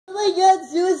my God,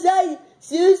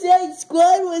 Suicide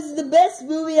Squad was the best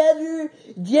movie ever.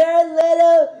 Jared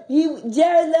Leto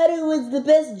was the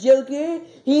best Joker.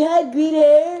 He had green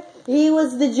hair. He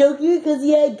was the Joker because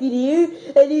he had green hair,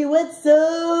 and he went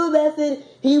so method.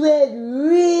 He went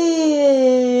real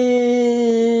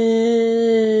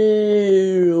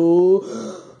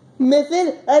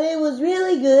method, and it was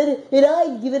really good, and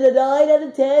I'd give it a 9 out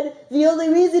of 10. The only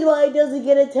reason why it doesn't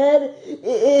get a 10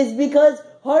 is because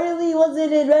Harley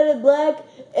wasn't in Red and Black,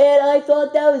 and I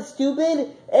thought that was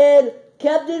stupid, and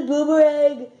Captain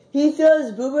Boomerang, he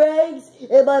throws boomerangs,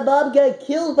 and my mom got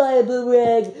killed by a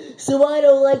boomerang, so I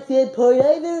don't like that part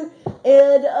either,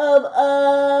 and,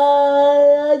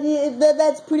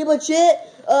 that's pretty much it.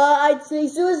 I'd say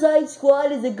Suicide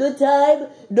Squad is a good time,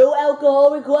 no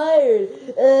alcohol required.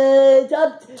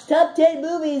 Top 10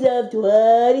 movies of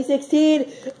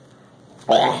 2016.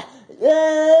 I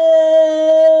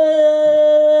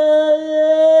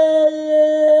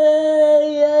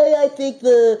think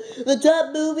the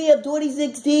top movie of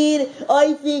 2016,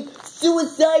 I think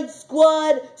Suicide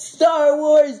Squad, Star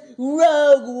Wars,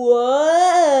 Rogue One.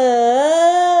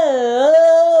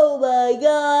 Oh my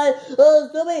God. Oh,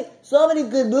 so many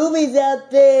good movies out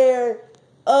there.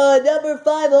 Number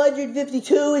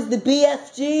 552 is the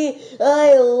BFG.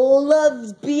 I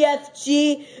love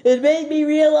BFG. It made me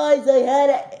realize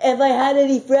if I had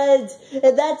any friends,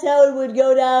 and that's how it would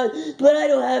go down. But I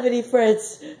don't have any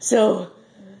friends, so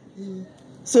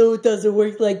it doesn't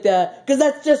work like that. Because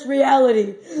that's just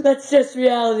reality.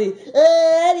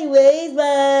 Anyways,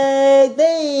 my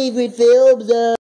favorite films